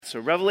So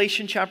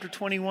Revelation chapter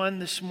 21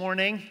 this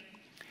morning.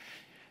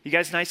 You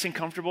guys nice and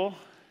comfortable?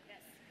 Yes.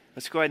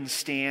 Let's go ahead and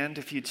stand,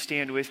 if you'd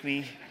stand with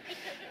me,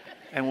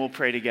 and we'll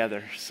pray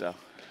together. So,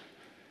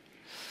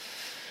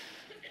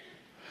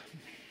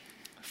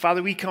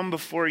 Father, we come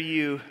before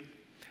you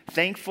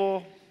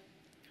thankful,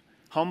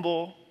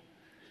 humble,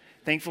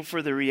 thankful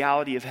for the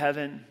reality of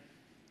heaven.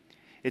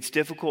 It's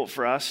difficult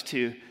for us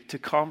to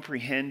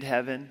comprehend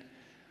heaven.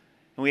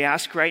 And we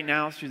ask right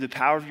now through the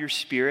power of your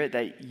Spirit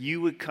that you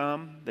would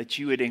come, that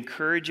you would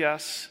encourage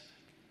us,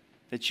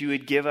 that you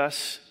would give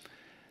us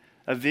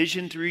a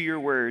vision through your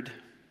word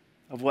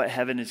of what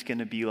heaven is going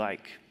to be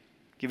like.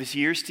 Give us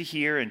ears to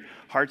hear and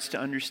hearts to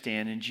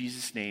understand. In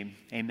Jesus' name,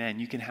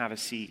 amen. You can have a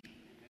seat.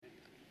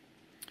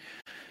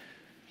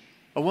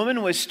 A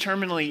woman was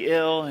terminally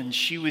ill, and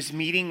she was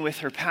meeting with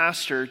her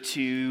pastor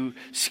to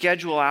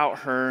schedule out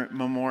her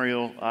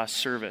memorial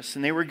service.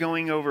 And they were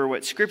going over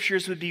what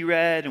scriptures would be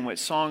read and what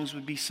songs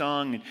would be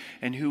sung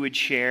and who would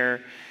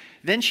share.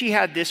 Then she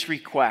had this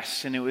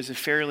request, and it was a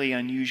fairly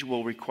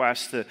unusual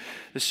request. The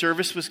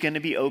service was going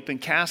to be open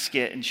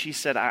casket, and she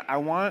said, I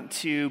want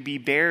to be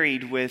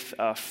buried with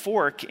a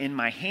fork in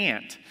my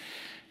hand.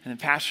 And the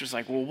pastor's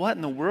like, well, what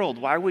in the world?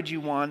 Why would you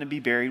want to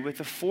be buried with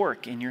a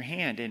fork in your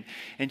hand?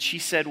 And she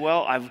said,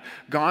 well, I've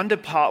gone to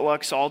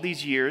potlucks all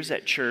these years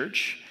at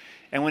church,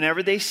 and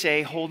whenever they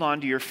say, hold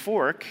on to your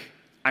fork,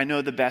 I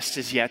know the best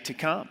is yet to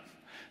come.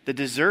 The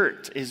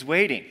dessert is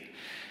waiting.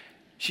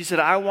 She said,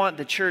 I want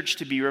the church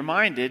to be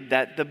reminded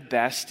that the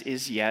best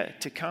is yet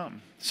to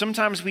come.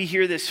 Sometimes we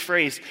hear this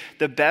phrase,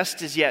 the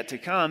best is yet to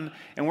come,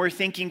 and we're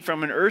thinking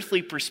from an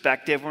earthly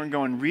perspective, we're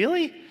going,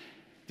 really?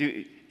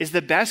 Is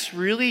the best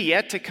really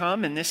yet to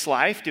come in this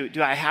life? Do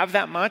I have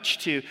that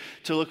much to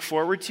look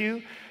forward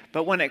to?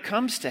 But when it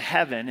comes to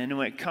heaven and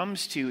when it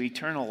comes to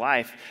eternal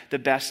life, the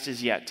best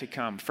is yet to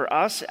come. For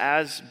us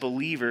as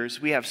believers,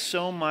 we have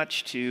so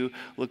much to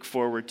look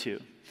forward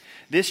to.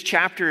 This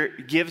chapter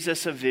gives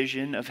us a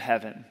vision of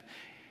heaven.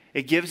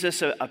 It gives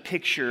us a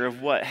picture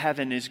of what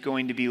heaven is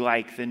going to be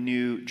like, the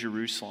new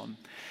Jerusalem.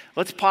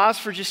 Let's pause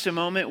for just a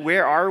moment.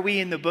 Where are we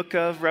in the book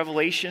of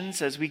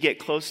Revelations as we get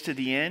close to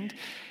the end?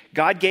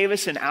 God gave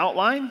us an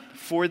outline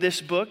for this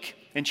book.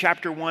 In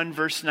chapter 1,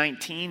 verse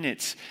 19,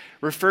 it's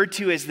referred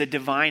to as the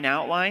divine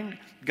outline.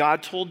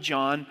 God told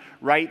John,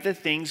 write the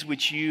things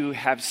which you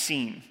have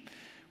seen,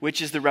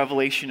 which is the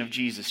revelation of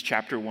Jesus,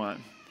 chapter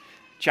 1.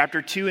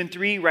 Chapter 2 and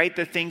 3, write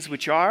the things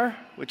which are,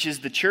 which is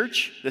the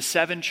church, the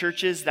 7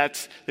 churches.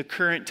 That's the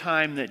current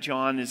time that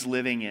John is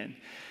living in.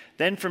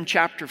 Then from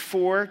chapter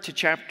 4 to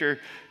chapter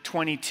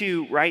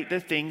 22, write the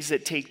things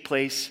that take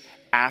place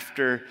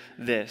after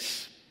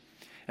this.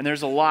 And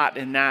there's a lot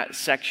in that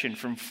section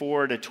from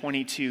 4 to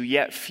 22,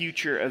 yet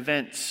future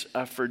events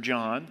for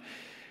John.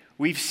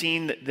 We've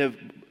seen the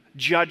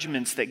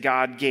judgments that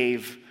God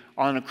gave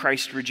on a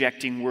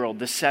Christ-rejecting world.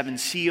 The 7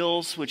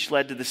 seals, which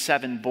led to the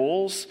 7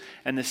 bowls,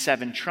 and the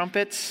 7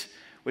 trumpets,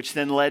 which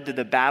then led to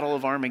the battle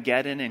of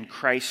Armageddon and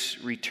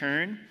Christ's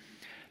return.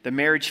 The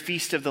marriage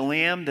feast of the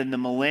Lamb, then the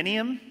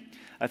millennium,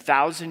 a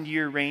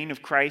 1,000-year reign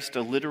of Christ,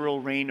 a literal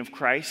reign of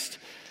Christ.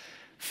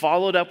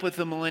 Followed up with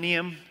the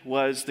millennium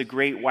was the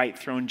great white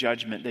throne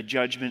judgment, the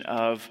judgment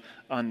of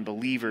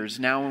unbelievers.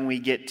 Now when we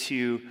get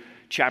to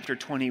chapter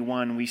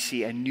 21, we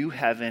see a new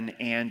heaven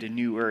and a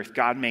new earth.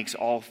 God makes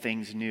all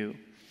things new.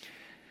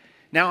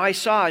 Now I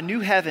saw a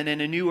new heaven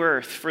and a new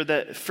earth, for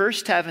the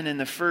first heaven and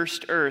the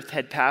first earth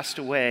had passed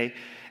away,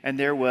 and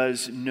there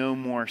was no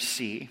more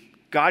sea.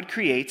 God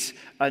creates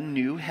a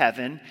new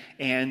heaven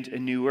and a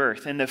new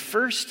earth. And the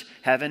first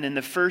heaven and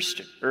the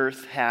first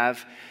earth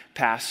have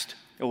passed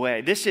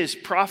away. This is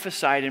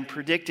prophesied and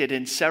predicted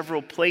in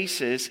several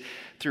places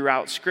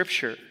throughout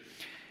Scripture.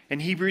 In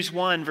Hebrews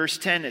 1, verse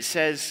 10, it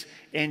says,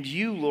 and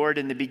you, Lord,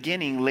 in the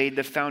beginning laid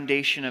the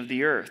foundation of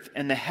the earth,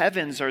 and the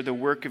heavens are the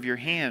work of your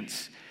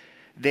hands.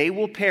 They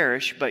will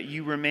perish, but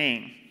you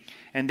remain.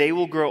 And they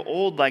will grow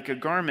old like a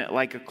garment,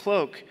 like a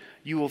cloak.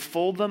 You will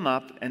fold them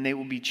up, and they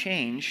will be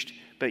changed,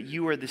 but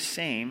you are the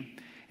same,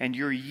 and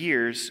your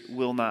years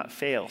will not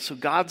fail. So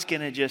God's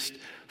going to just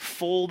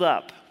fold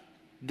up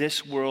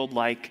this world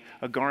like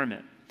a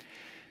garment.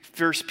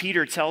 1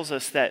 Peter tells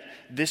us that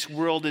this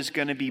world is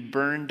going to be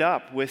burned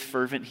up with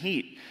fervent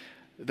heat.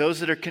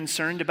 Those that are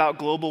concerned about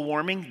global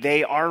warming,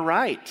 they are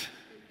right.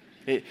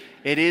 It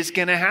is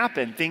going to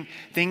happen.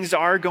 Things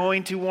are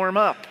going to warm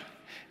up,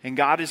 and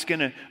God is going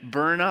to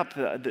burn up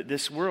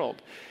this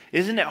world.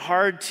 Isn't it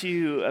hard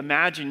to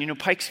imagine?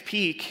 Pikes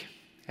Peak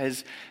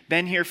has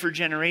been here for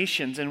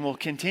generations and will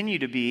continue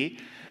to be,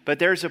 but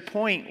there's a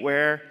point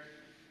where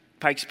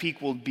Pikes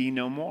Peak will be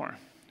no more.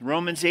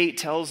 Romans 8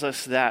 tells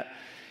us that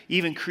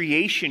even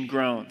creation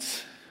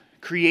groans.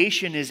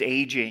 Creation is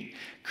aging.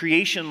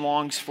 Creation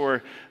longs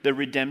for the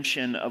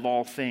redemption of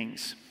all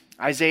things.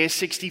 Isaiah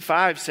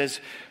 65 says,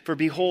 for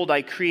behold,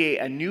 I create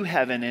a new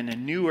heaven and a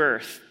new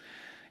earth,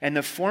 and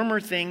the former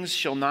things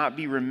shall not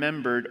be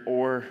remembered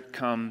or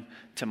come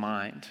to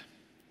mind.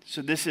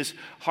 So this is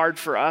hard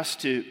for us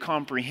to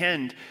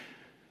comprehend,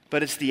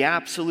 but it's the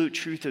absolute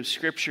truth of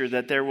Scripture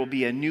that there will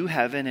be a new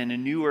heaven and a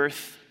new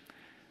earth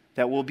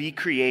that will be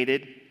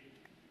created,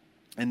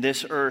 and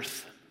this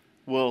earth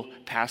will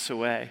pass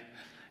away.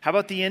 How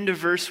about the end of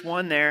verse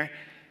 1 there?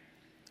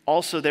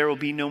 Also, there will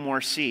be no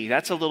more sea.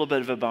 That's a little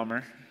bit of a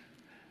bummer.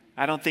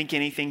 I don't think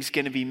anything's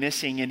going to be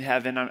missing in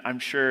heaven. I'm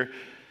sure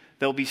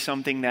there'll be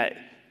something that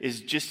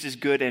is just as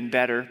good and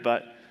better,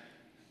 but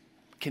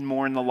can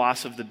mourn the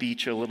loss of the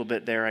beach a little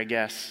bit there, I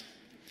guess.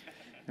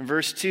 In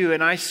verse 2,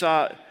 and I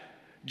saw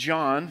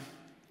John,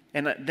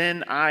 and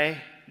then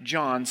I,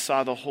 John,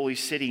 saw the holy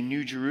city,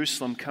 New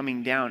Jerusalem,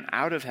 coming down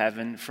out of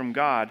heaven from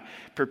God,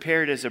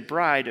 prepared as a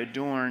bride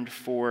adorned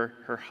for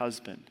her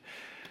husband.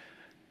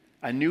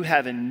 A new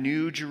heaven,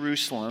 New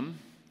Jerusalem,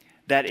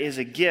 that is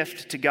a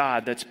gift to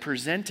God, that's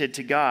presented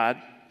to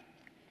God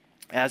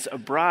as a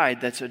bride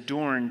that's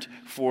adorned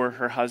for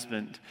her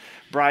husband.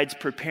 Brides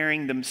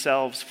preparing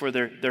themselves for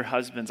their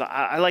husbands.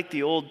 I like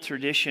the old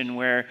tradition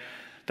where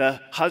the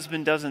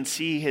husband doesn't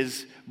see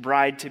his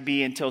bride to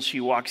be until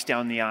she walks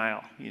down the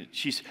aisle.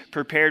 She's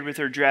prepared with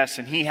her dress,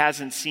 and he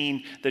hasn't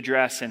seen the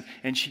dress, and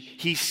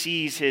he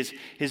sees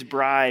his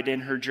bride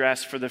in her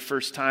dress for the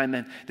first time.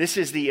 And this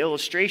is the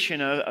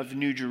illustration of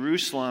New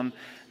Jerusalem,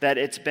 that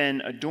it's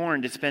been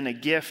adorned, it's been a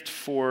gift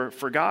for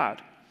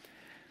God.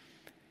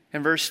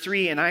 In verse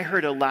 3, and I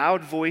heard a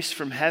loud voice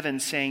from heaven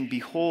saying,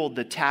 behold,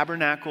 the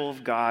tabernacle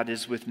of God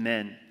is with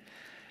men,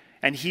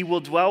 and he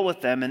will dwell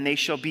with them, and they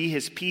shall be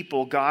his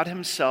people. God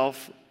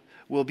himself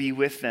will be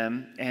with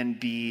them and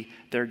be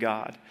their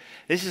God.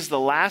 This is the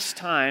last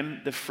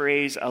time the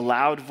phrase a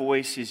loud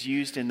voice is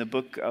used in the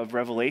book of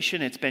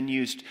Revelation. It's been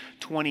used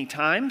 20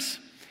 times.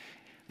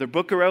 The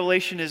book of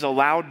Revelation is a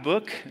loud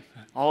book.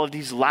 All of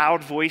these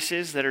loud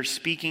voices that are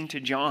speaking to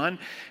John.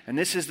 And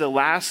this is the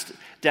last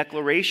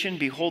declaration.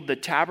 Behold, the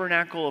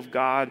tabernacle of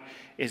God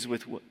is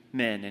with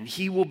men, and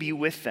he will be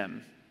with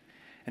them.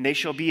 And they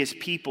shall be his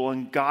people,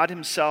 and God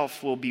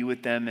himself will be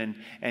with them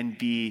and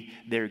be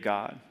their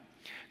God.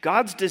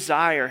 God's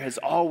desire has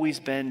always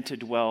been to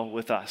dwell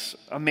with us,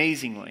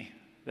 amazingly,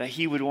 that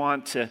he would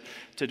want to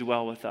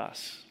dwell with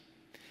us.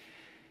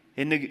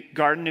 In the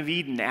Garden of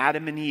Eden,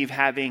 Adam and Eve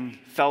having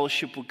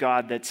fellowship with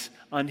God that's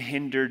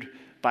unhindered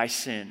by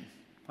sin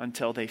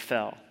until they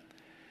fell.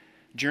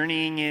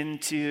 Journeying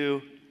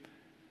into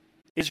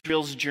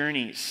Israel's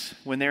journeys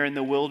when they're in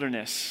the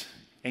wilderness,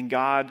 and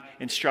God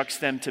instructs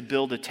them to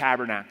build a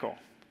tabernacle.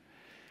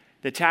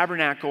 The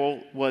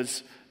tabernacle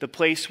was the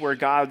place where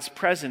God's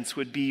presence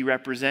would be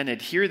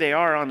represented. Here they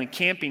are on a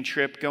camping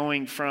trip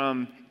going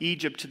from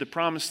Egypt to the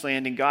Promised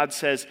Land, and God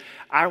says,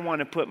 I want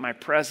to put my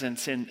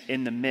presence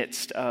in the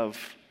midst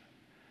of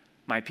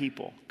my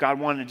people. God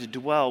wanted to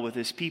dwell with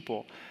his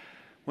people.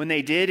 When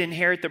they did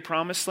inherit the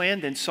Promised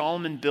Land, then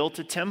Solomon built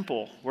a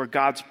temple where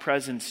God's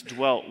presence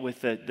dwelt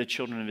with the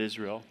children of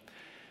Israel.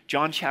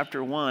 John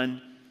chapter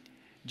 1,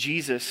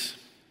 Jesus,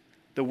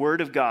 the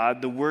Word of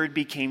God, the Word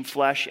became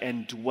flesh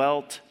and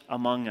dwelt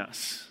among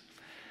us.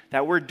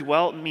 That word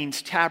dwelt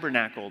means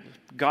tabernacled.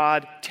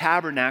 God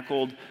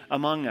tabernacled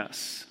among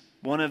us.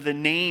 One of the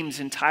names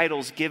and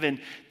titles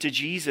given to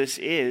Jesus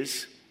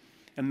is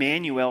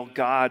Emmanuel,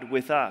 God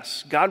with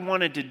us. God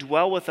wanted to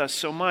dwell with us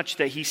so much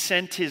that he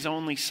sent his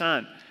only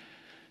Son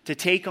to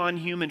take on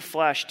human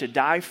flesh, to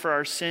die for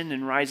our sin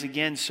and rise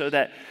again so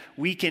that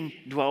we can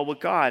dwell with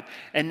God.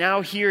 And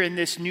now here in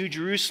this New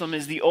Jerusalem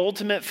is the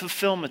ultimate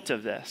fulfillment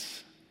of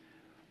this,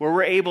 where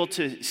we're able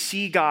to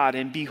see God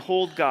and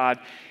behold God,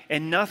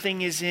 and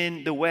nothing is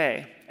in the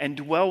way, and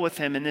dwell with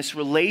him in this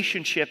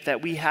relationship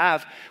that we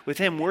have with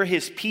him. We're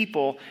his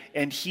people,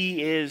 and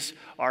he is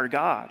our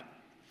God.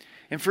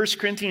 In 1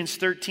 Corinthians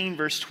 13,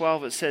 verse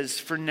 12, it says,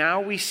 for now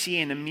we see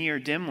in a mirror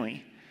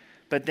dimly,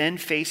 but then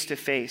face to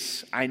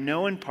face. I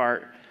know in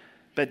part,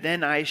 but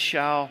then I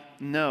shall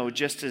know,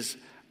 just as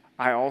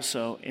I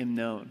also am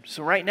known.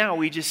 So right now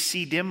we just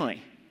see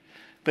dimly.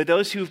 But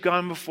those who've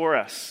gone before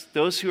us,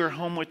 those who are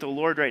home with the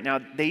Lord right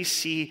now, they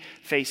see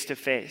face to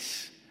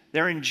face.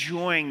 They're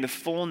enjoying the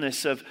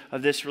fullness of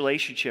this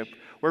relationship.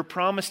 We're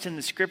promised in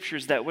the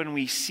scriptures that when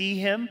we see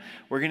him,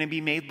 we're going to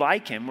be made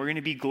like him. We're going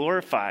to be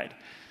glorified.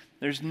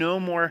 There's no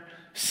more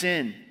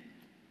sin.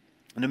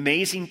 An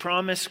amazing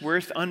promise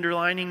worth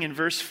underlining in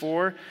verse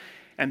 4.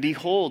 And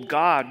behold,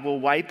 God will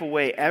wipe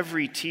away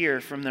every tear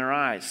from their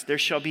eyes. There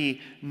shall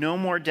be no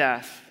more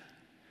death,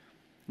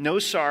 no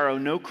sorrow,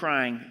 no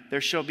crying.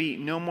 There shall be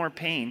no more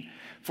pain,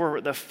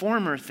 for the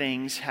former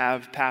things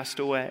have passed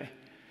away.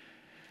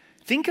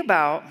 Think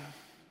about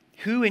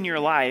who in your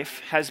life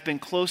has been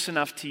close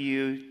enough to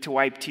you to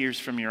wipe tears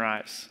from your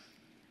eyes.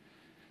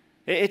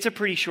 It's a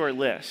pretty short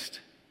list.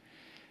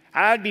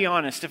 I'd be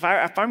honest, if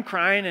I'm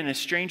crying and a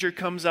stranger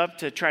comes up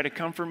to try to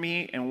comfort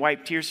me and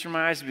wipe tears from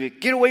my eyes, I'd be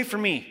like, get away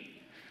from me.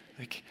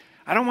 Like,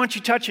 I don't want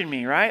you touching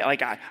me, right?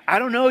 Like, I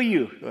don't know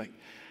you. Like,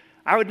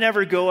 I would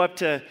never go up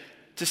to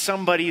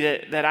somebody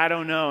that I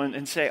don't know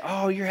and say,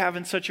 oh, you're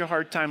having such a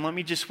hard time. Let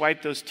me just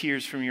wipe those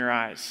tears from your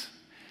eyes.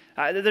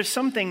 There's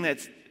something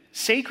that's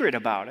sacred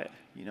about it.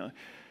 You know,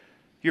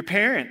 your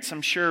parents,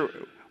 I'm sure,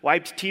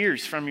 wiped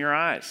tears from your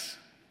eyes.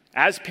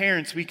 As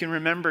parents, we can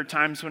remember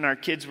times when our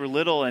kids were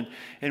little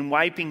and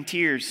wiping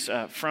tears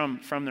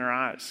from their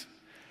eyes.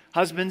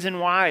 Husbands and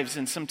wives,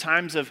 in some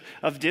times of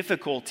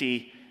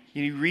difficulty,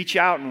 you reach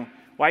out and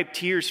wipe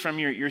tears from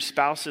your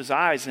spouse's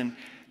eyes. And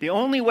the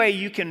only way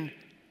you can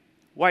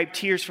wipe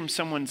tears from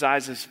someone's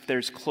eyes is if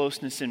there's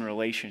closeness in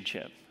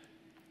relationship.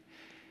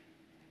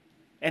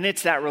 And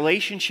it's that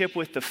relationship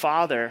with the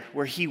Father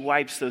where he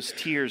wipes those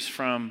tears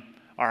from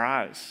our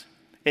eyes.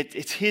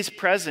 It's his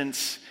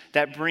presence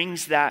that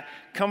brings that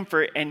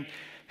comfort. And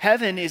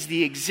heaven is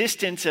the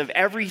existence of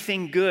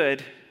everything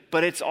good,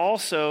 but it's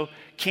also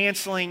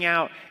canceling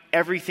out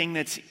everything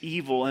that's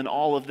evil and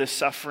all of the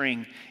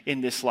suffering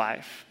in this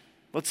life.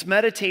 Let's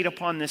meditate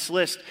upon this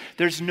list.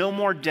 There's no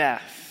more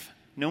death.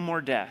 No more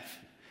death.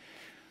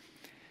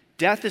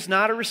 Death is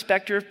not a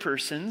respecter of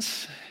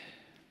persons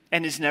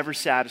and is never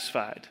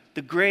satisfied.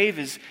 The grave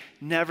is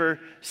never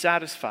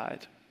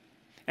satisfied.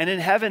 And in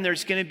heaven,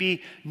 there's going to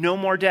be no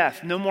more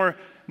death, no more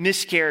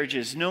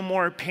miscarriages, no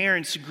more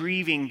parents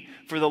grieving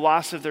for the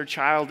loss of their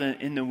child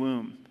in the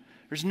womb.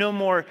 There's no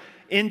more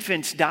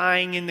infants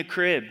dying in the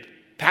crib,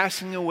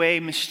 passing away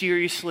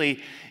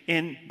mysteriously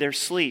in their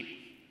sleep.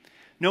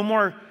 No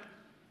more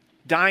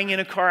dying in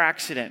a car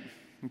accident.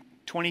 In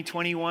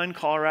 2021,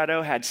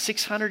 Colorado had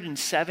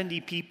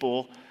 670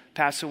 people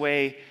pass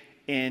away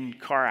in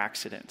car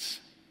accidents.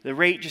 The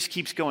rate just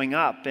keeps going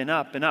up and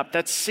up and up.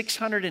 That's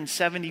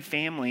 670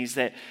 families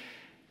that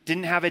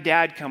didn't have a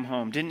dad come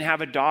home, didn't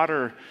have a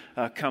daughter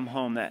come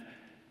home, that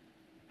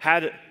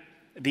had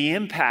the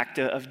impact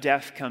of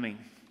death coming.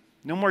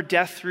 No more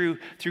death through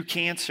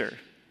cancer,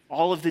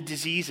 all of the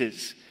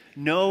diseases.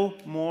 No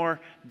more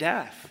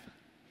death.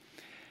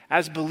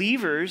 As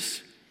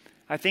believers,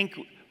 I think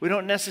we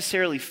don't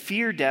necessarily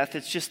fear death.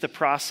 It's just the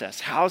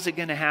process. How's it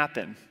going to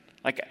happen?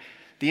 Like,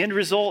 the end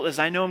result is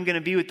I know I'm going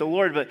to be with the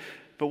Lord, but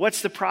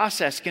what's the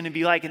process going to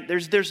be like? And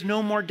there's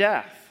no more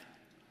death.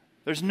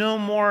 There's no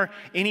more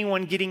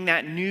anyone getting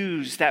that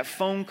news, that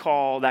phone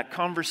call, that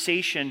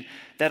conversation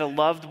that a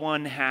loved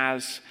one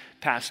has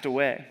passed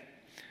away.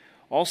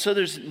 Also,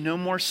 there's no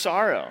more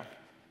sorrow.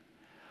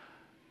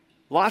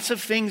 Lots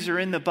of things are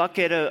in the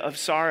bucket of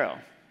sorrow.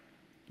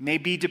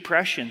 Maybe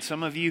depression.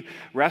 Some of you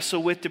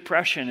wrestle with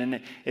depression,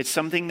 and it's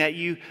something that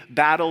you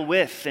battle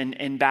with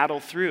and battle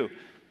through.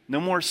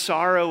 No more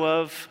sorrow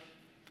of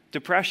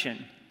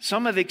depression.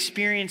 Some have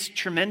experienced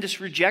tremendous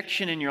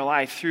rejection in your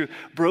life through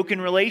broken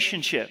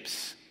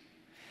relationships.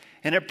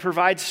 And it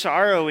provides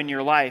sorrow in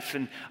your life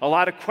and a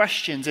lot of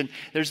questions. And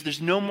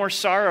there's no more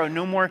sorrow,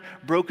 no more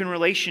broken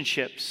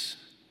relationships.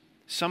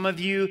 Some of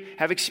you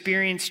have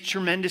experienced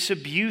tremendous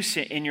abuse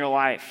in your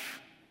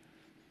life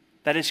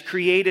that has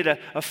created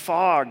a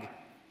fog.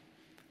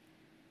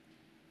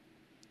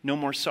 No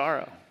more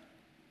sorrow.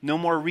 No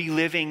more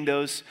reliving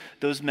those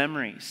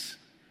memories.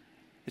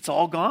 It's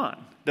all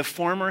gone. The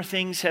former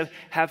things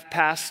have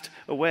passed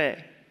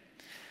away.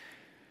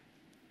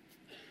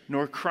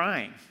 Nor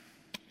crying.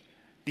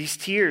 These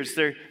tears,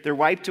 they're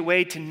wiped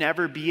away to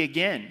never be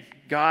again.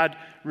 God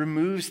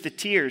removes the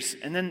tears,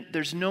 and then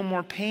there's no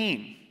more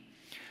pain.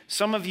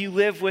 Some of you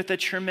live with a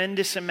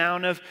tremendous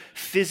amount of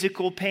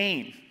physical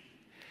pain.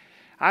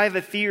 I have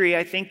a theory.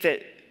 I think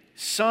that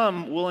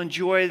some will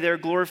enjoy their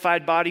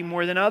glorified body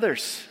more than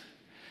others.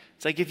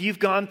 It's like if you've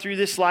gone through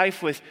this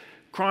life with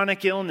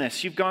chronic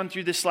illness, you've gone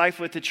through this life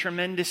with a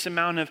tremendous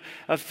amount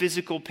of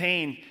physical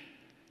pain,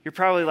 you're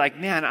probably like,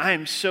 man, I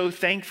am so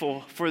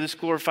thankful for this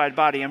glorified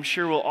body. I'm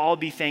sure we'll all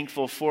be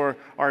thankful for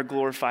our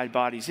glorified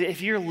bodies.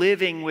 If you're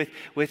living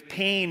with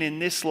pain in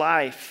this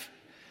life,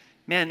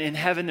 man, in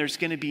heaven there's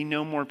going to be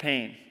no more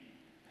pain.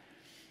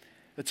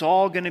 It's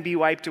all going to be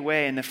wiped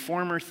away, and the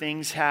former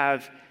things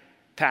have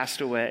passed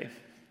away.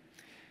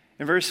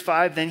 In verse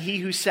 5, then he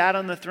who sat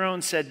on the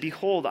throne said,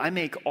 behold, I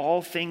make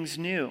all things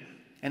new.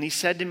 And he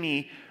said to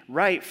me,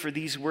 write, for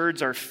these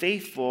words are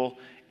faithful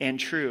and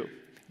true.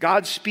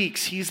 God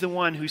speaks. He's the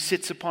one who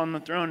sits upon the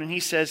throne, and he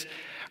says,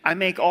 I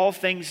make all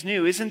things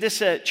new. Isn't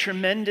this a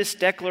tremendous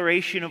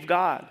declaration of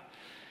God?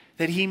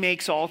 That he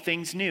makes all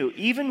things new.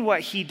 Even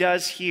what he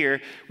does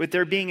here, with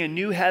there being a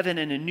new heaven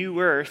and a new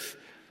earth,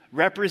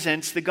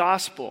 represents the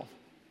gospel.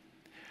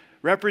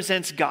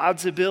 Represents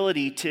God's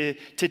ability to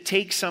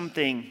take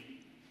something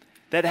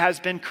that has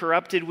been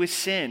corrupted with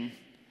sin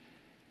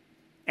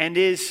and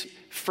is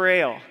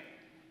frail,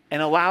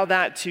 and allow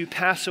that to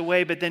pass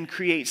away, but then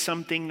create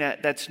something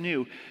that's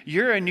new.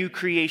 You're a new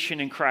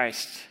creation in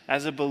Christ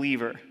as a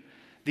believer.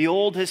 The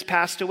old has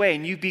passed away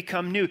and you've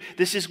become new.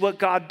 This is what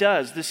God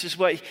does. This is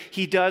what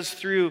he does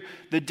through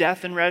the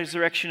death and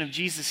resurrection of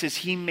Jesus, is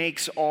he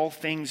makes all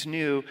things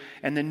new,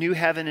 and the new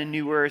heaven and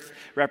new earth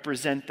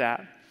represent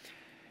that.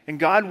 And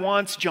God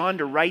wants John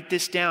to write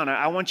this down.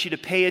 I want you to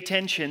pay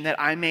attention that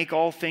I make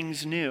all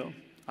things new.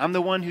 I'm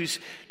the one who's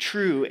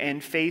true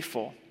and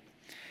faithful.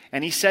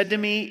 And he said to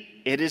me,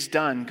 it is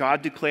done.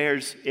 God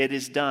declares it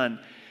is done.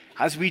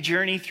 As we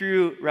journey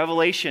through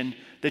Revelation,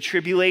 the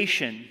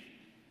tribulation,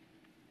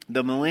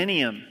 the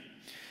millennium,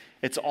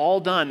 it's all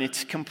done.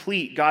 It's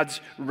complete. God's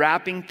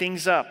wrapping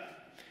things up.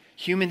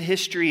 Human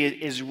history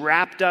is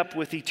wrapped up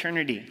with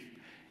eternity.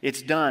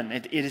 It's done.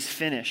 It is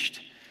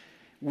finished.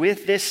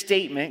 with this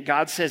statement,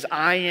 God says,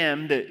 I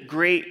am the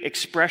great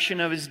expression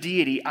of his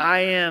deity. I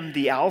am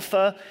the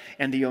Alpha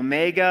and the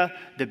Omega,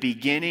 the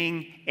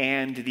beginning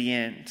and the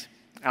end.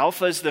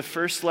 Alpha is the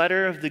first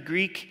letter of the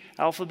Greek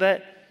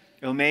alphabet.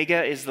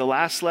 Omega is the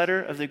last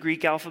letter of the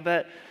Greek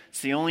alphabet.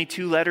 It's the only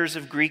two letters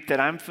of Greek that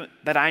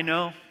I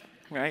know,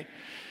 right?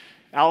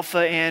 Alpha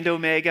and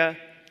Omega,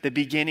 the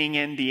beginning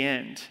and the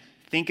end.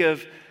 Think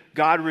of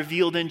God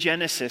revealed in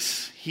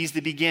Genesis. He's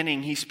the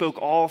beginning. He spoke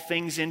all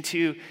things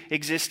into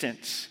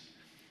existence.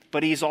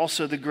 But he's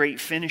also the great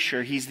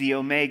finisher. He's the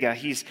Omega.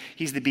 He's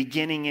the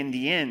beginning and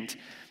the end.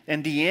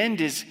 And the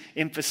end is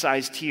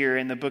emphasized here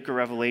in the book of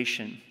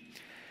Revelation.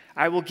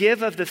 I will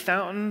give of the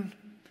fountain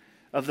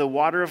of the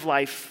water of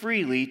life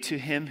freely to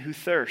him who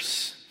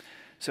thirsts.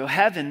 So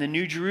heaven, the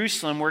New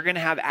Jerusalem, we're going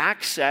to have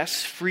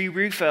access, free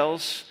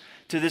refills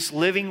to this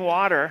living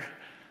water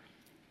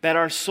that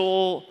our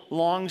soul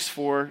longs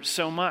for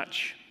so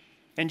much.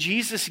 And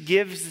Jesus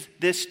gives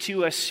this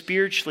to us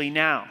spiritually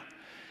now.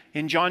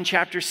 In John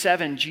chapter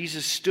 7,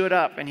 Jesus stood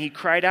up and he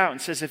cried out and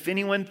says, if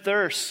anyone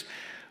thirsts,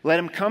 let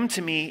him come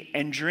to me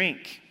and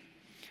drink.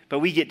 But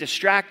we get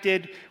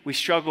distracted. We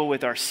struggle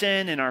with our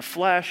sin and our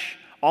flesh.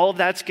 All of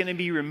that's going to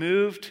be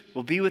removed.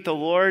 We'll be with the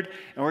Lord,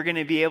 and we're going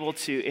to be able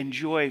to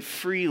enjoy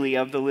freely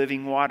of the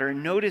living water.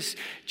 And notice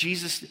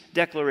Jesus'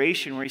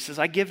 declaration where he says,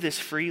 I give this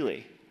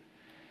freely.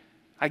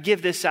 I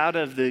give this out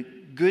of the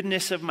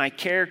goodness of my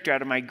character,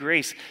 out of my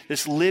grace,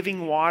 this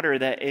living water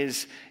that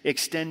is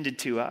extended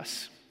to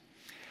us.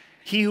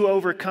 He who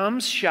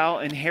overcomes shall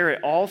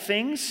inherit all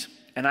things,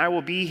 and I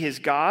will be his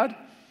God,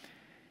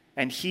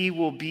 and he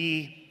will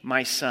be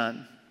my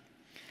son.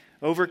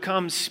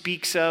 Overcome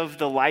speaks of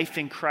the life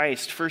in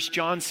Christ. 1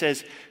 John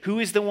says, who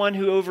is the one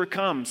who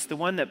overcomes? The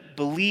one that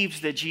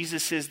believes that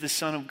Jesus is the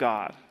Son of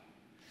God.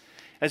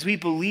 As we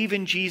believe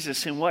in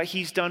Jesus and what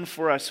he's done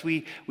for us,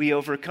 we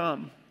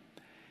overcome.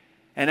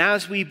 And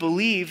as we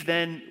believe,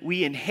 then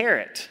we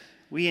inherit.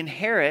 We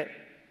inherit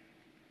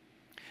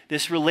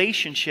this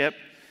relationship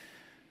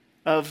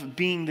of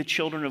being the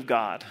children of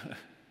God.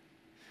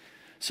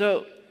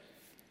 So,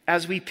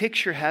 as we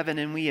picture heaven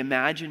and we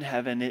imagine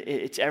heaven,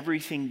 it's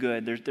everything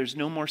good. There's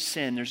no more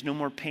sin. There's no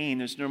more pain.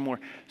 There's no more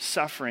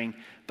suffering.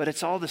 But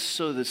it's all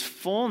this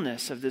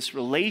fullness of this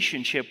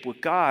relationship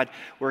with God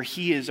where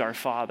he is our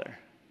Father.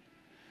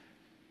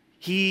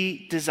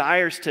 He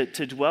desires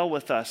to dwell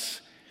with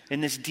us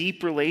in this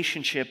deep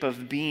relationship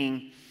of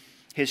being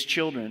his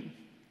children.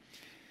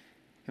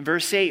 In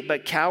verse 8,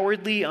 but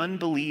cowardly,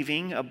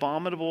 unbelieving,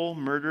 abominable,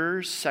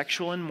 murderers,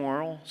 sexual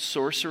immoral,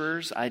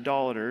 sorcerers,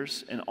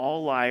 idolaters, and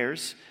all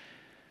liars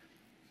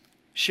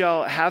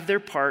shall have their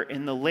part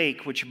in the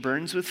lake which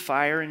burns with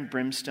fire and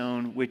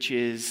brimstone, which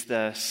is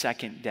the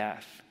second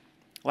death.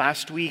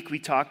 Last week we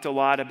talked a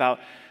lot about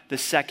the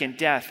second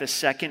death. The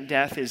second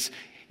death is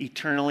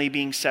eternally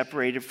being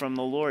separated from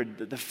the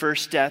Lord. The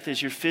first death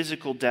is your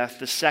physical death.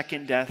 The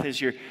second death is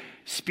your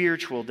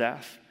spiritual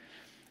death.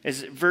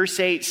 Is verse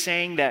 8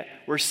 saying that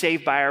we're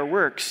saved by our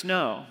works?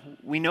 No.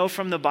 We know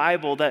from the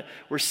Bible that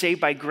we're saved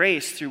by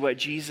grace through what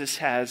Jesus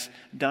has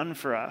done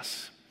for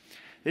us.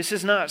 This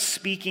is not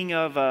speaking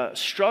of a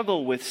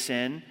struggle with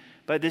sin,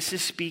 but this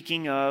is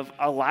speaking of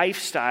a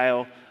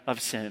lifestyle of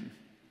sin.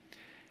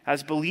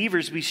 As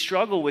believers, we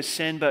struggle with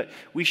sin, but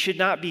we should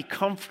not be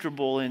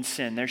comfortable in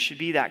sin. There should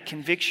be that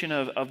conviction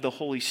of the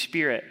Holy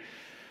Spirit.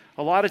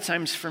 A lot of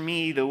times for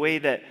me, the way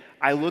that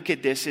I look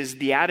at this is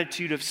the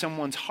attitude of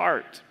someone's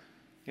heart.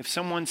 If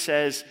someone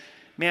says,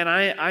 man,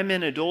 I'm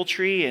in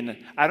adultery and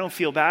I don't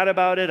feel bad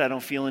about it, I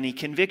don't feel any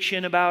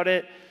conviction about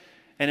it,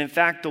 and in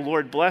fact, the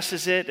Lord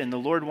blesses it and the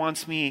Lord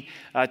wants me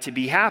to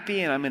be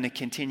happy and I'm going to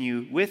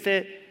continue with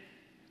it,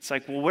 it's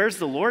like, well, where's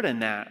the Lord in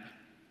that?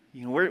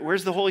 You know,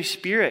 where's the Holy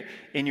Spirit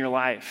in your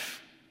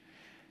life?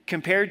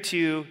 Compared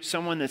to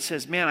someone that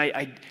says, man,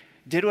 I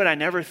did what I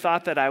never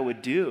thought that I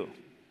would do.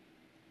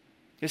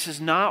 This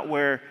is not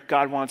where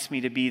God wants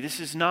me to be. This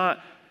is not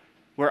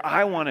where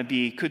I want to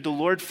be. Could the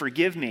Lord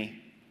forgive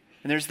me?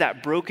 And there's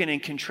that broken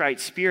and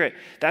contrite spirit.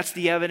 That's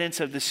the evidence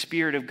of the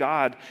Spirit of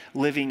God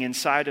living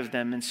inside of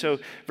them. And so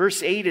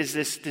verse 8 is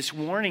this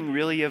warning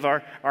really of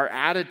our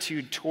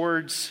attitude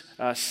towards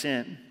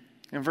sin.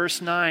 In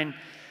verse 9,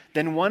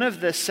 then one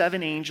of the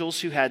 7 angels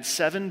who had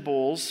 7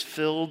 bowls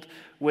filled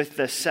with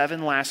the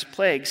 7 last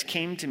plagues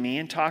came to me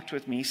and talked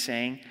with me,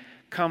 saying,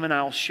 come and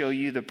I'll show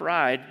you the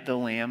bride, the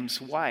Lamb's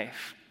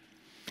wife.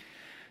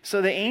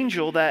 So the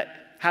angel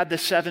that had the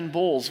 7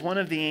 bowls, one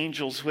of the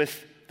angels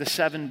with the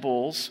 7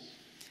 bowls,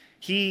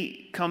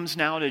 he comes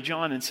now to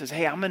John and says,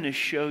 hey, I'm going to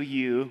show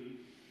you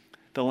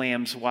the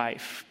Lamb's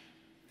wife.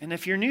 And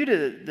if you're new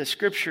to the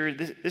scripture,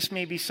 this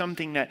may be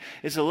something that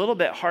is a little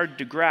bit hard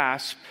to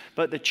grasp,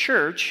 but the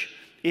church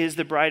is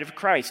the bride of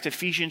Christ.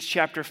 Ephesians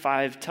chapter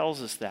 5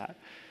 tells us that.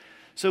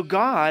 So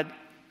God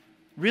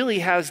really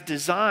has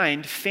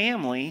designed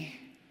family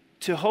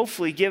to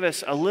hopefully give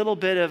us a little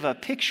bit of a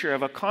picture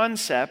of a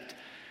concept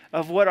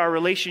of what our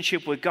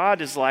relationship with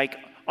God is like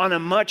on a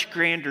much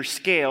grander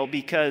scale,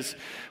 because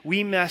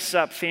we mess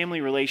up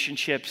family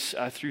relationships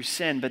through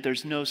sin, but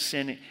there's no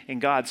sin in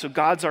God. So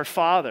God's our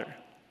Father.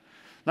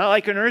 Not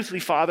like an earthly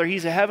father.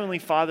 He's a heavenly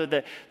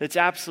father that's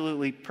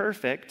absolutely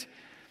perfect.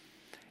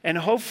 And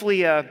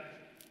hopefully a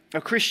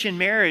Christian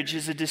marriage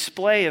is a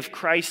display of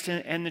Christ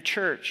and the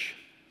church.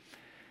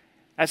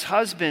 As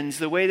husbands,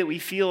 the way that we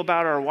feel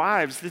about our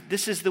wives,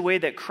 this is the way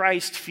that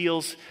Christ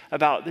feels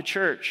about the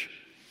church.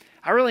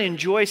 I really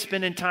enjoy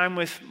spending time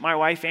with my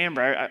wife,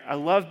 Amber. I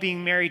love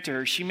being married to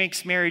her. She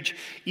makes marriage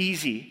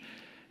easy.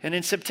 And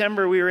in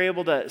September, we were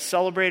able to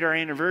celebrate our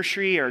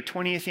anniversary, our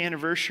 20th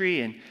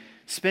anniversary, and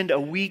spend a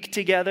week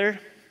together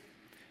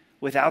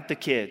without the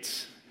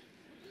kids.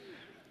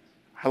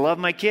 I love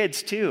my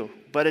kids too,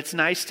 but it's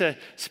nice to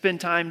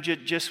spend time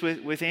just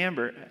with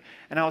Amber.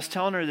 And I was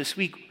telling her this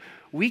week,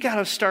 we got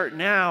to start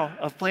now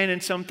of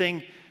planning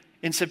something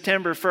in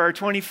September for our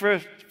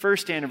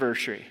 21st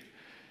anniversary.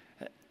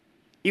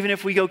 Even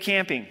if we go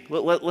camping,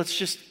 let's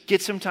just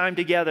get some time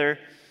together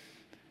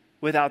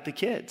without the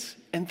kids.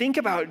 And think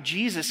about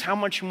Jesus, how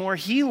much more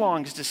he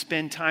longs to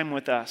spend time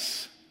with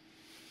us.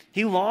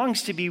 He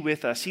longs to be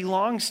with us. He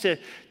longs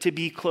to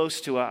be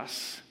close to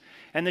us.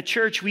 And the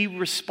church, we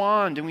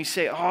respond and we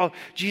say, oh,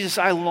 Jesus,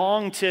 I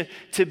long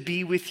to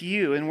be with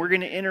you. And we're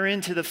going to enter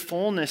into the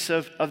fullness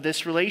of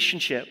this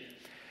relationship.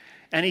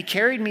 And he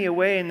carried me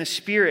away in the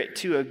Spirit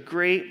to a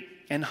great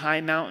and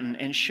high mountain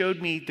and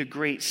showed me the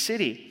great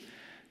city,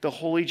 the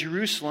holy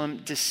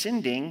Jerusalem,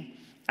 descending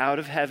out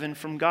of heaven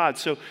from God.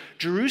 So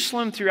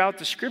Jerusalem throughout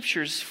the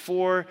scriptures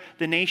for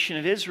the nation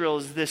of Israel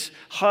is this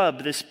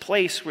hub, this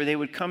place where they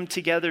would come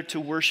together to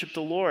worship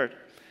the Lord.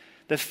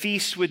 The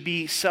feast would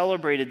be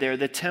celebrated there.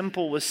 The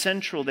temple was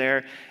central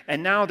there.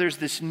 And now there's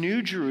this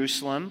new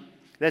Jerusalem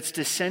that's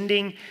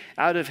descending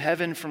out of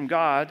heaven from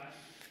God,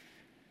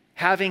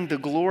 having the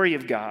glory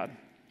of God.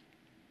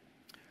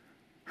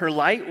 Her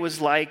light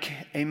was like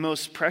a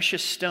most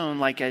precious stone,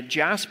 like a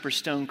jasper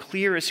stone,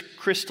 clear as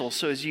crystal.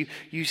 So as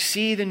you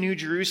see the New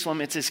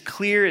Jerusalem, it's as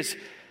clear as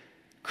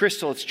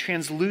crystal. It's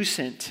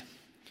translucent.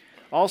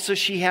 Also,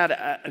 she had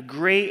a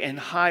great and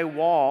high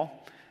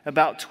wall,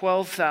 about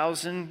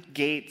 12,000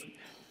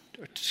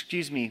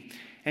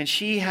 and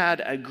she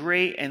had a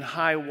great and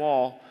high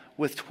wall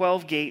with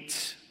 12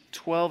 gates,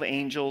 12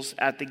 angels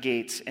at the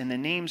gates, and the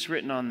names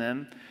written on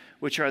them,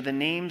 which are the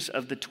names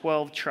of the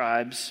 12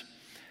 tribes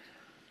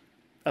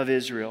of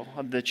Israel,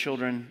 of the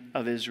children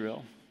of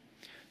Israel.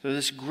 So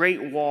this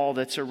great wall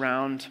that's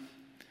around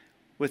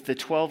with the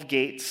 12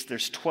 gates,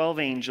 there's 12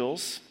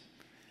 angels,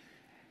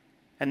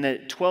 and the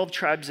 12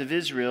 tribes of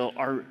Israel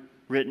are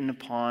written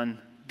upon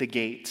the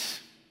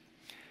gates.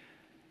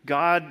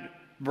 God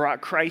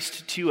brought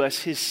Christ to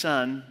us, his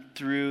son,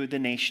 through the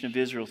nation of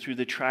Israel, through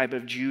the tribe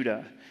of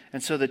Judah.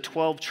 And so the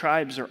 12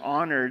 tribes are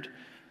honored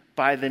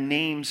by the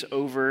names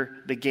over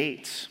the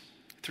gates.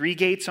 3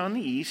 gates on the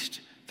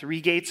east,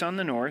 3 gates on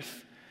the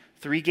north,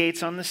 3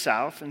 gates on the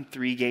south, and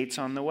 3 gates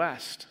on the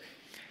west.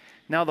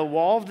 Now the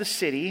wall of the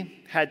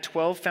city had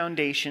 12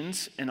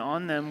 foundations, and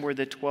on them were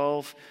the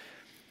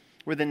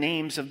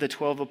names of the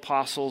 12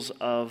 apostles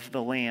of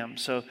the Lamb.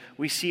 So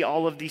we see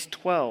all of these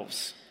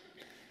 12s.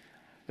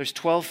 There's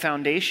 12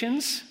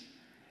 foundations,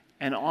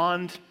 and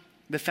on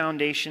the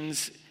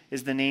foundations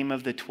is the name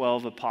of the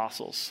 12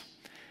 apostles.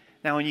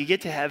 Now, when you get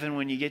to heaven,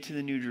 when you get to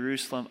the New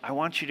Jerusalem, I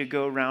want you to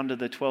go around to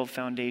the 12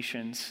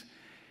 foundations,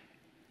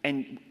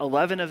 and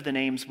 11 of the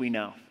names we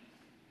know.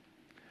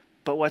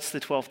 But what's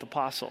the 12th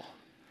apostle?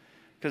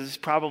 Because it's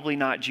probably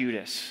not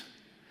Judas,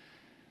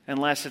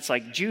 unless it's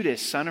like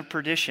Judas, son of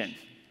perdition.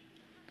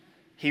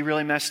 He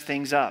really messed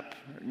things up.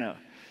 No,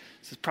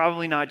 this is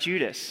probably not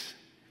Judas.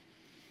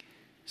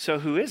 So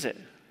who is it?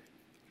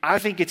 I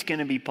think it's going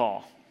to be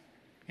Paul.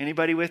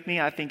 Anybody with me?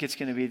 I think it's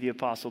going to be the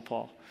Apostle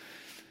Paul.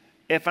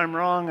 If I'm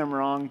wrong, I'm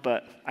wrong,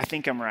 but I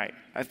think I'm right.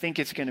 I think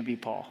it's going to be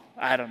Paul.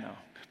 I don't know.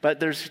 But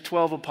there's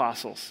 12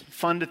 apostles.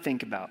 Fun to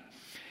think about.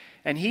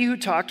 And he who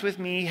talked with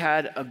me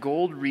had a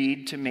gold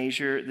reed to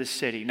measure the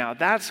city. Now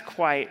that's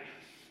quite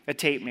a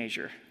tape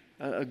measure,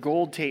 a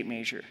gold tape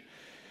measure.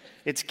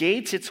 Its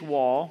gates, its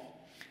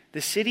wall.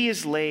 The city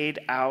is laid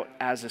out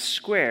as a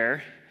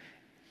square.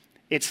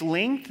 Its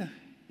length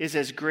is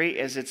as great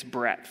as its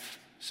breadth.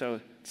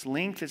 So its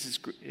length is as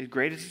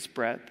great as its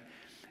breadth.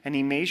 And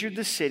he measured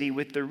the city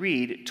with the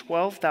reed,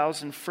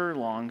 12,000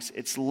 furlongs.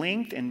 Its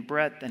length and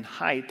breadth and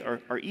height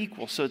are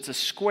equal. So it's a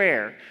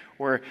square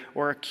or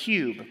a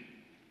cube.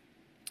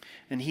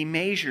 And he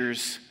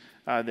measures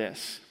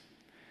this.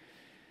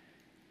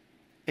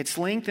 Its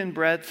length and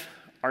breadth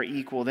are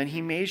equal. Then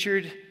he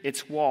measured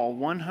its wall,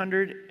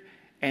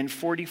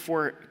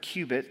 144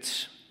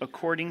 cubits,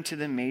 according to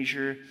the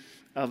measure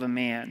of a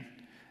man.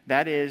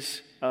 That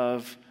is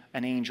of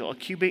an angel. A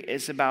cubit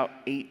is about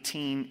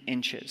 18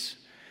 inches.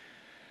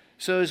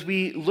 So as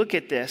we look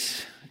at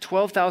this,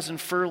 12,000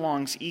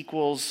 furlongs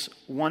equals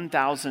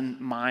 1,000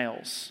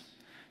 miles.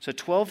 So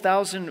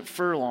 12,000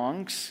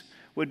 furlongs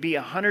would be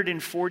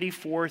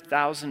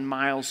 144,000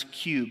 miles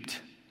cubed.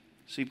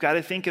 So you've got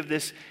to think of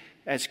this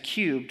as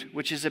cubed,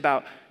 which is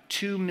about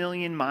 2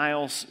 million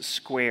miles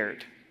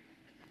squared.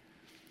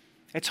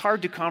 It's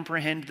hard to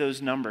comprehend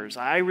those numbers.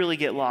 I really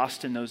get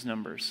lost in those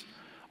numbers.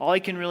 all I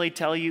can really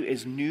tell you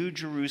is New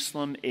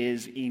Jerusalem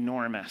is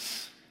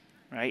enormous,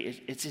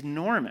 right? It's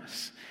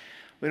enormous.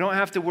 We don't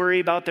have to worry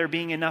about there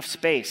being enough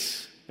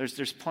space.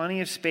 There's plenty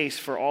of space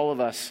for all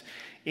of us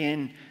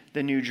in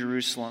the New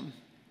Jerusalem.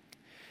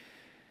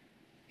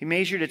 He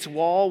measured its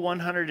wall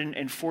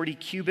 140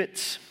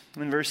 cubits.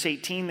 In verse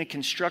 18, the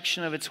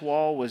construction of its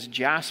wall was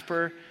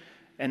jasper,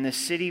 and the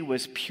city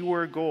was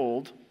pure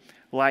gold,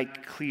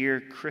 like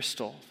clear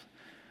crystal.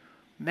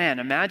 Man,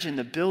 imagine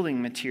the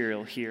building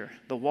material here.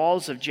 The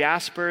walls of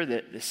jasper,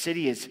 the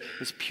city is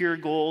pure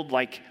gold,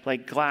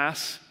 like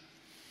glass.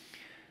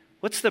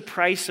 What's the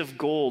price of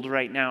gold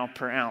right now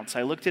per ounce?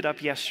 I looked it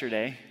up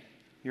yesterday.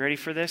 You ready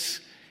for this?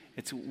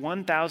 It's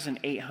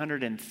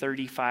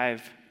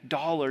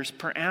 $1,835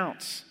 per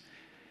ounce.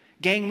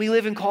 Gang, we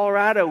live in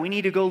Colorado. We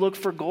need to go look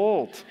for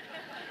gold.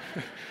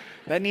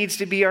 That needs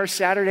to be our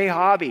Saturday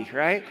hobby,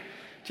 right?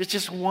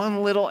 Just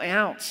one little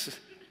ounce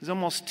is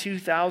almost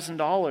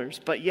 $2,000.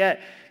 But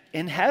yet,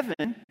 in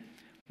heaven,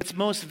 what's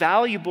most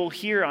valuable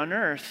here on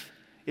earth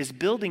is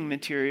building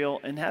material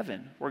in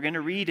heaven. We're going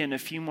to read in a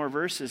few more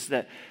verses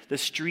that the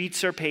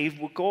streets are paved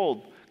with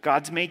gold.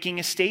 God's making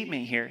a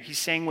statement here. He's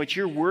saying what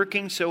you're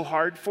working so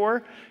hard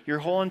for your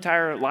whole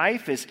entire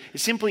life is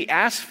simply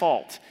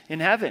asphalt in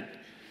heaven.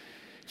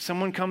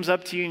 Someone comes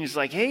up to you and is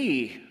like,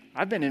 hey,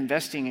 I've been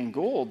investing in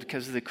gold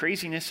because of the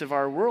craziness of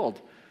our world.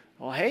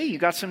 Well, hey, you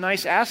got some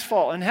nice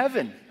asphalt in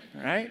heaven,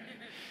 right?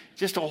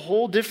 Just a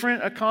whole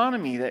different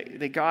economy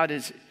that God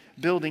is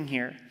building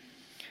here.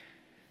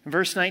 In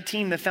verse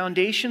 19, the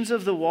foundations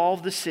of the wall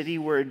of the city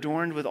were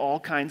adorned with all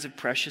kinds of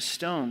precious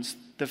stones.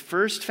 The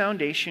first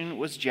foundation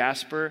was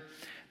jasper,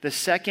 the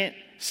second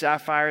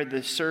sapphire,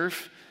 the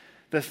surf,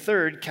 the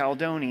third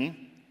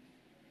chalcedony,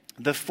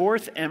 the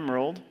fourth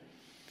emerald,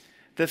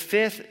 the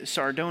fifth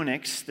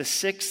sardonyx, the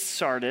sixth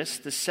sardis,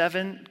 the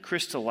seventh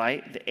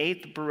chrysolite, the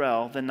eighth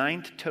beryl, the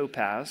ninth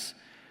topaz,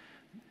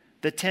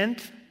 the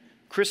 10th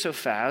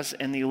chrysoprase,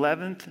 and the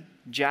 11th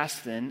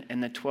jasmine,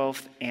 and the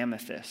 12th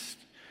amethyst.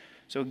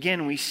 So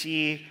again, we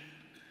see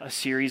a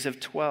series of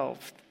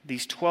 12.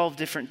 These 12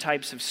 different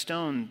types of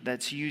stone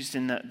that's used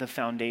in the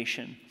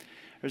foundation.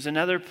 There's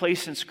another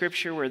place in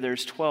Scripture where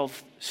there's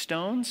 12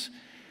 stones.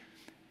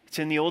 It's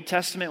in the Old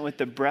Testament with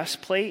the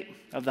breastplate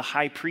of the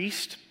high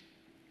priest.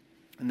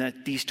 And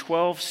that these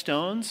 12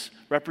 stones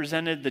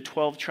represented the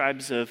 12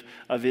 tribes of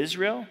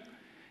Israel.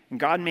 And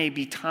God may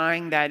be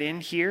tying that in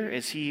here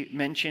as he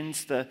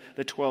mentions the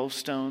 12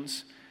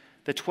 stones.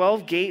 The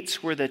 12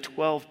 gates were the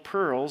 12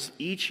 pearls.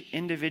 Each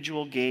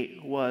individual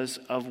gate was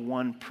of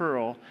one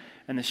pearl.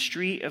 And the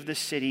street of the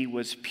city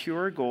was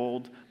pure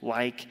gold,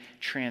 like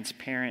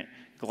transparent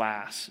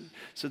glass.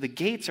 So the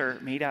gates are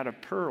made out of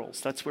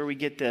pearls. That's where we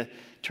get the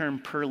term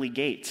pearly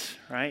gates,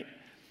 right?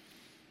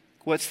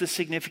 What's the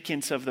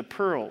significance of the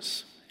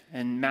pearls?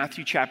 In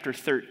Matthew chapter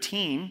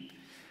 13,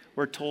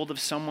 we're told of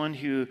someone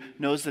who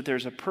knows that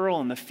there's a pearl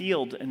in the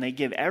field, and they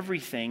give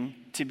everything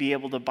to be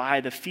able to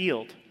buy the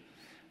field.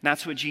 And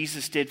that's what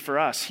Jesus did for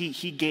us.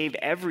 He gave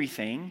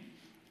everything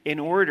in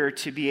order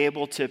to be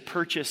able to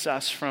purchase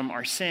us from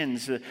our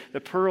sins. The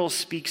pearl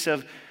speaks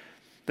of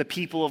the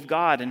people of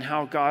God and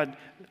how God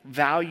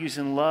values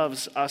and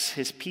loves us,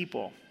 his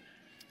people.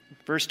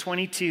 Verse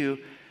 22,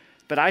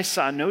 but I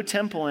saw no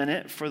temple in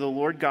it, for the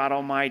Lord God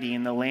Almighty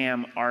and the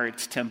Lamb are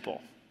its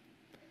temple.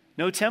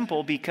 No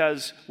temple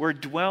because we're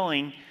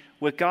dwelling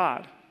with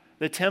God.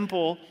 The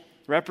temple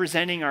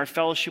representing our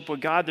fellowship with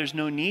God, there's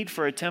no need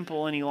for a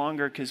temple any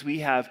longer because we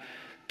have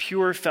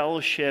pure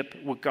fellowship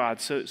with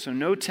God. So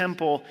no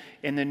temple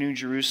in the New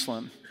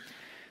Jerusalem.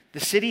 The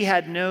city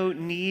had no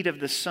need of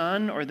the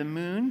sun or the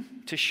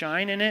moon to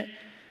shine in it,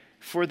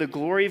 for the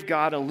glory of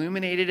God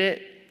illuminated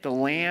it. The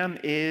Lamb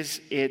is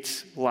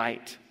its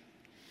light.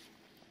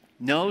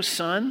 No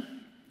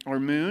sun or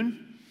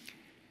moon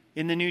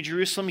in the New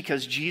Jerusalem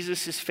because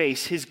Jesus'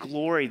 face, his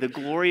glory, the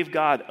glory of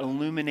God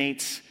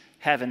illuminates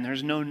heaven.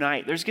 There's no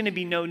night. There's going to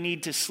be no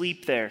need to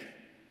sleep there.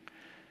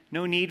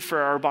 No need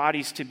for our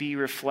bodies to be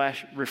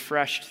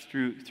refreshed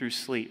through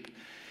sleep.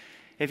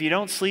 If you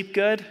don't sleep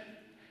good,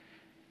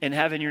 in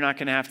heaven you're not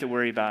going to have to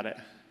worry about it.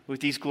 With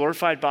these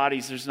glorified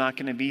bodies, there's not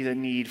going to be the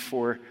need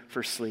for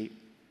sleep.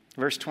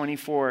 Verse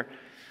 24,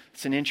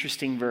 it's an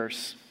interesting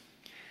verse.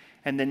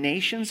 And the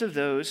nations of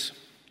those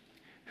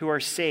who are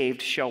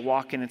saved shall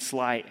walk in its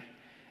light,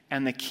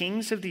 and the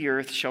kings of the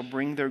earth shall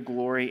bring their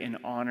glory and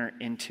honor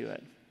into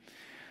it.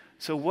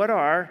 So what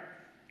are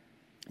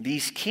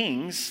these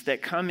kings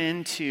that come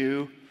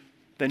into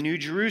the New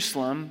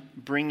Jerusalem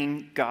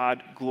bringing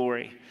God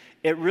glory?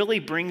 It really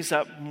brings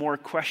up more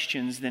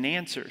questions than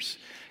answers.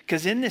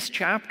 Because in this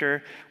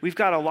chapter, we've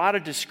got a lot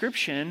of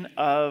description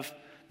of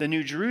the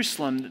New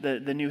Jerusalem,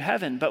 the new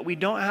heaven, but we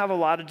don't have a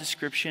lot of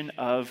description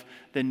of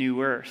the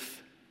new earth.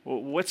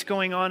 What's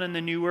going on in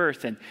the new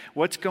earth and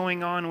what's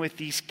going on with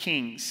these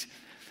kings?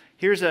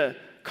 Here's a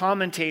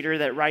commentator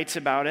that writes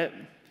about it.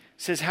 It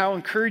says, how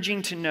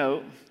encouraging to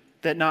note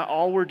that not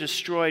all were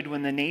destroyed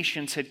when the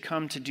nations had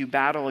come to do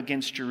battle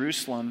against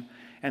Jerusalem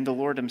and the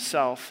Lord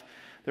himself.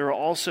 There will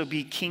also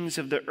be kings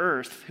of the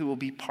earth who will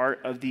be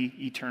part of the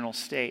eternal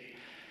state.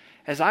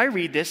 as I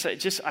read this,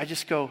 I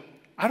just go,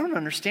 I don't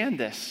understand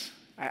this.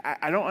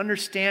 I don't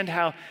understand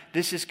how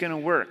this is going to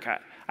work.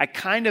 I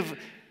kind of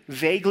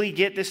vaguely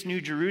get this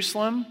New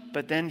Jerusalem,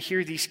 but then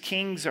here these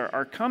kings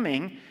are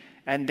coming,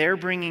 and they're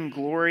bringing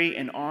glory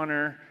and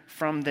honor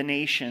from the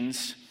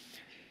nations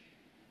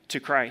to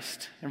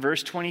Christ. In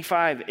verse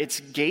 25, its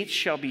gates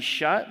shall be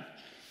shut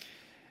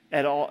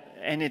at all,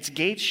 and its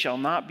gates shall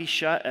not be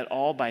shut at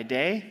all by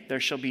day. There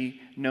shall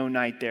be no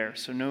night there,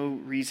 so no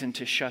reason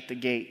to shut the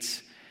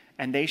gates.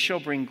 And they shall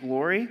bring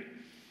glory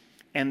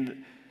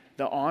and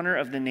the honor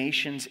of the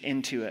nations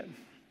into it.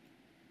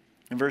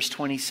 In verse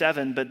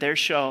 27, but there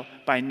shall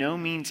by no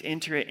means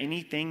enter it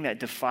anything that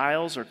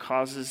defiles or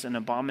causes an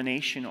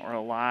abomination or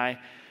a lie,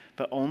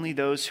 but only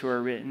those who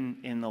are written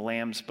in the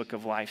Lamb's book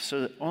of life.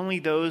 So only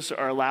those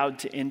are allowed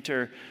to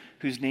enter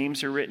whose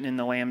names are written in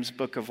the Lamb's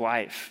book of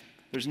life.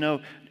 There's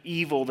no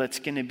evil that's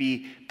going to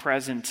be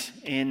present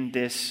in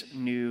this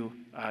new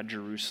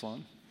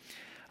Jerusalem.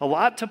 A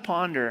lot to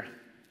ponder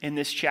in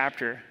this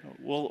chapter.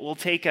 We'll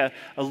take a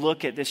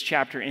look at this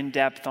chapter in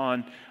depth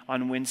on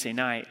Wednesday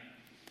night.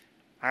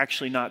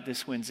 Actually, not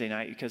this Wednesday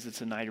night because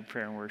it's a night of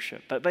prayer and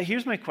worship. But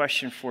here's my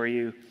question for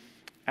you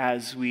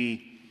as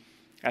we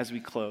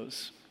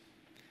close.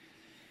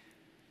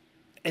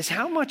 Is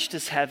how much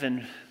does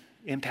heaven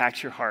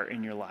impact your heart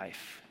in your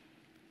life?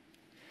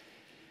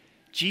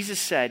 Jesus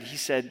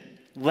said,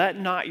 let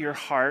not your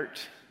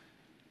heart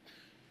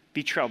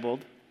be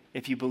troubled.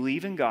 If you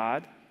believe in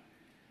God,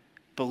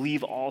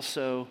 believe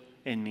also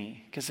in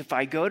me. Because if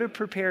I go to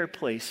prepare a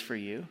place for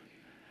you,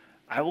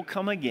 I will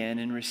come again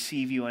and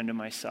receive you unto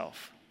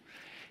myself.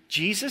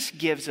 Jesus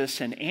gives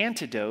us an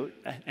antidote,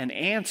 an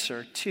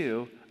answer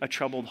to a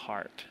troubled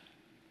heart.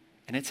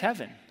 And it's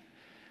heaven.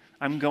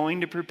 I'm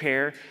going to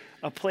prepare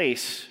a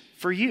place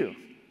for you.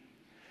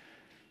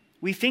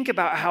 We think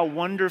about how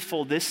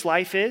wonderful this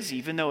life is,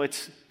 even though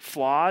it's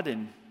flawed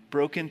and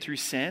broken through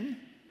sin.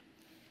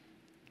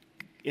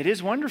 It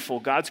is wonderful.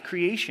 God's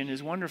creation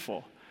is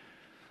wonderful.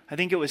 I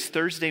think it was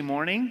Thursday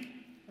morning,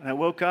 and I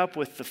woke up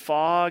with the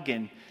fog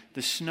and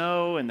the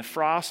snow and the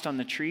frost on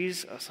the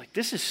trees. I was like,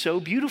 this is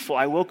so beautiful.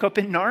 I woke up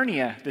in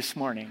Narnia this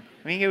morning.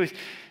 I mean, it was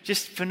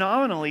just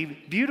phenomenally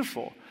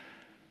beautiful.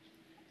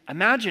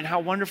 Imagine how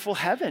wonderful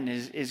heaven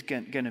is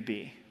going to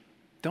be.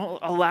 Don't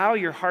allow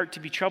your heart to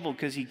be troubled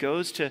because he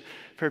goes to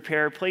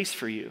prepare a place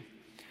for you.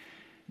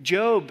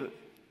 Job,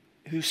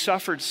 who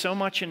suffered so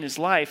much in his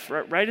life,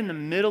 right in the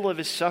middle of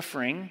his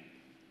suffering,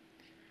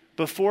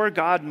 before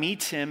God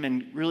meets him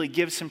and really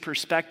gives him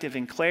perspective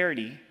and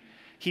clarity,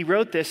 he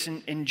wrote this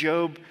in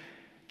Job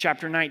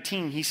chapter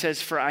 19. He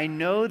says, for I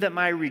know that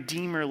my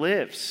Redeemer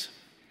lives,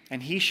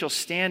 and he shall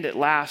stand at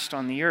last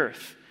on the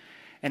earth.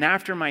 And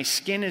after my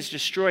skin is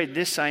destroyed,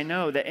 this I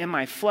know, that in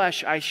my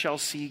flesh I shall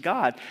see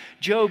God.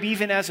 Job,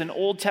 even as an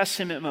Old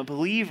Testament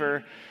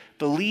believer,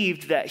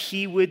 believed that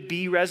he would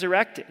be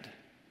resurrected.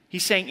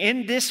 He's saying,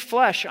 in this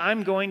flesh,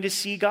 I'm going to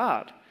see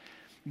God.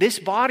 This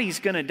body's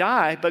going to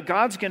die, but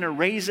God's going to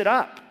raise it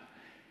up.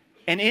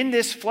 And in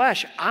this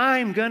flesh,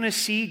 I'm going to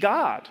see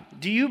God.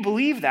 Do you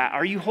believe that?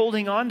 Are you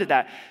holding on to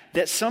that?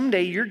 That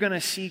someday you're going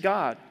to see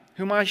God,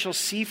 whom I shall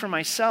see for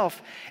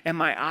myself, and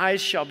my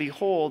eyes shall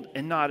behold,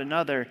 and not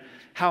another,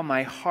 how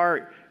my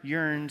heart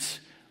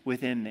yearns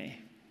within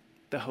me.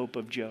 The hope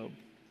of Job.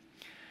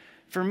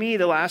 For me,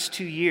 the last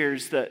 2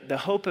 years,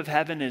 the hope of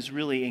heaven has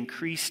really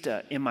increased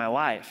in my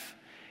life.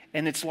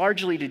 And it's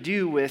largely to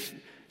do with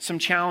some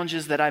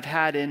challenges that I've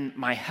had in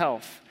my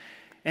health.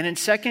 And in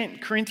 2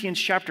 Corinthians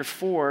chapter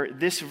 4,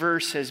 this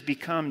verse has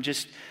become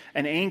just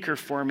an anchor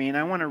for me, and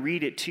I want to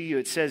read it to you.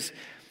 It says,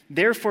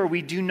 therefore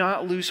we do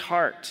not lose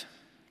heart,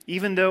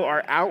 even though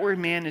our outward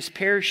man is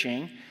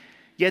perishing,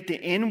 yet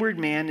the inward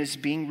man is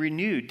being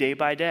renewed day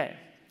by day.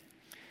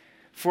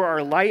 For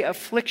our light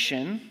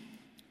affliction,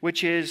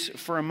 which is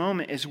for a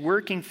moment, is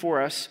working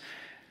for us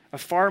a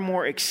far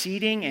more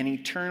exceeding and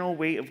eternal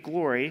weight of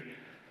glory,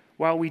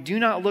 while we do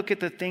not look at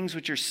the things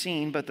which are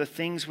seen, but the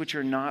things which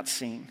are not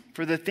seen.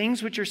 For the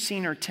things which are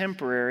seen are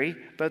temporary,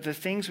 but the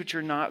things which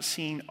are not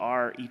seen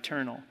are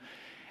eternal.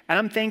 And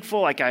I'm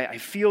thankful, I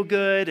feel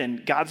good,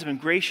 and God's been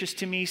gracious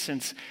to me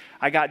since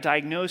I got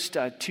diagnosed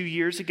 2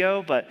 years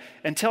ago. But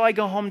until I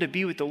go home to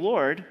be with the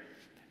Lord,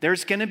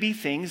 there's going to be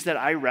things that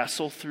I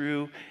wrestle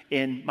through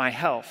in my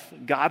health.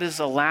 God is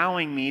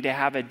allowing me to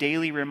have a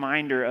daily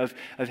reminder of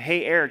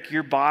hey, Eric,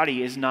 your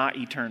body is not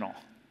eternal.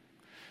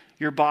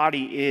 Your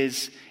body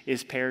is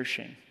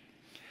perishing.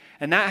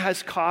 And that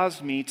has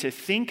caused me to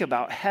think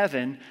about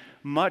heaven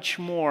much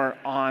more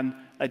on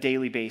a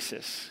daily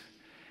basis.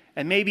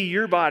 And maybe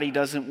your body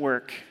doesn't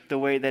work the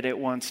way that it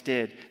once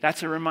did.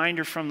 That's a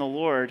reminder from the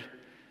Lord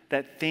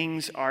that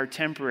things are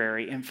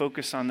temporary and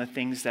focus on the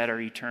things that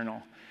are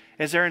eternal.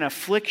 Is there an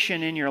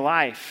affliction in your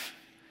life?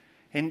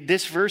 And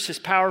this verse is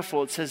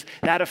powerful. It says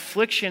that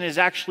affliction is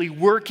actually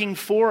working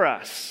for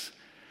us.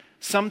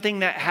 Something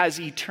that has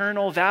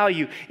eternal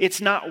value. It's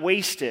not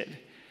wasted.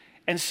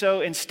 And so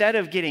instead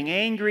of getting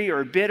angry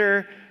or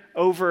bitter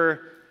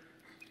over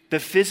the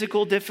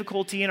physical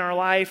difficulty in our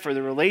life or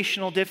the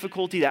relational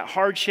difficulty, that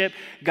hardship,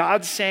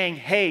 God's saying,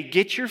 hey,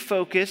 get your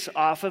focus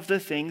off of the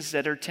things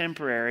that are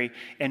temporary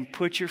and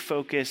put your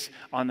focus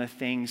on the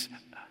things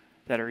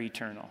that are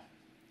eternal.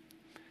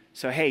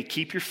 So, hey,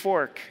 keep your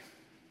fork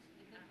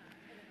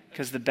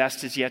because the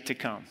best is yet to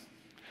come.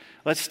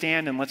 Let's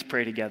stand and let's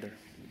pray together.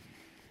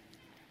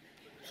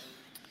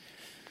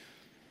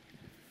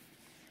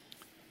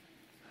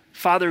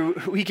 Father,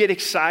 we get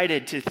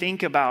excited to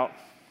think about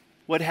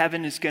what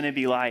heaven is going to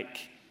be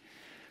like.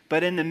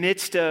 But in the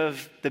midst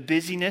of the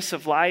busyness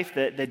of life,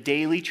 the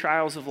daily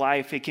trials of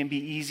life, it can be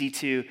easy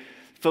to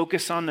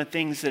focus on the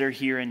things that are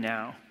here and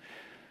now.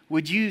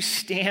 Would you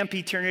stamp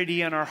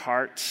eternity on our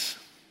hearts,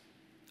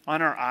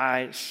 on our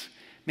eyes?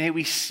 May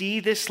we see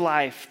this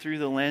life through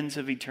the lens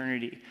of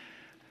eternity.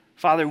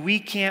 Father, we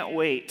can't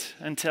wait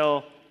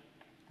until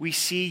we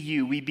see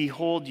you, we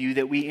behold you,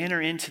 that we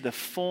enter into the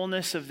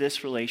fullness of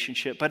this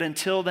relationship. But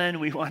until then,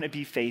 we want to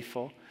be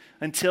faithful.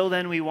 Until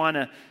then, we want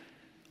to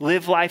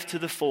live life to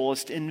the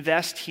fullest,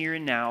 invest here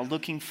and now,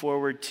 looking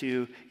forward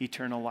to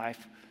eternal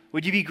life.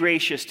 Would you be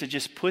gracious to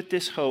just put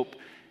this hope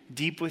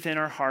deep within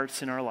our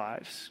hearts and our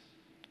lives?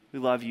 We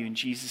love you in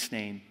Jesus'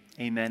 name.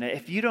 Amen.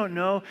 If you don't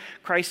know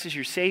Christ as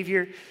your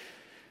Savior,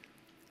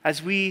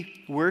 as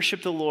we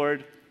worship the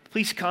Lord,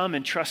 please come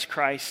and trust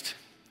Christ.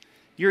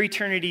 Your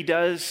eternity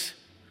does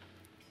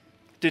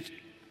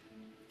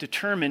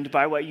determined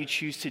by what you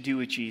choose to do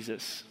with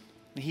Jesus.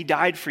 He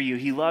died for you.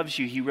 He loves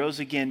you. He rose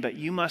again, but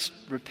you must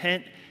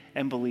repent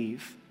and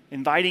believe,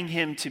 inviting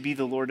him to be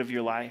the Lord of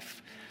your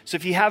life. So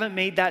if you haven't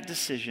made that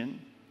decision,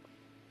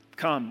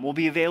 come. We'll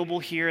be available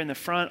here in the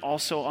front,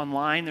 also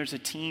online. There's a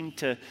team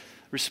to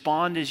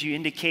respond as you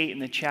indicate in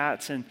the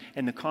chats and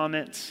the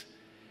comments.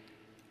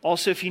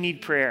 Also, if you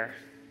need prayer,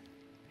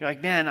 you're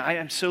like, man,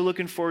 I'm so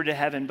looking forward to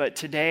heaven, but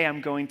today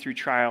I'm going through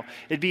trial.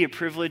 It'd be a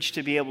privilege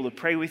to be able to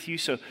pray with you,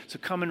 so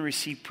come and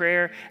receive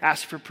prayer.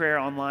 Ask for prayer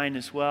online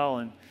as well.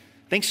 And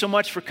thanks so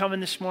much for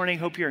coming this morning.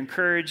 Hope you're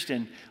encouraged,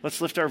 and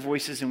let's lift our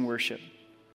voices in worship.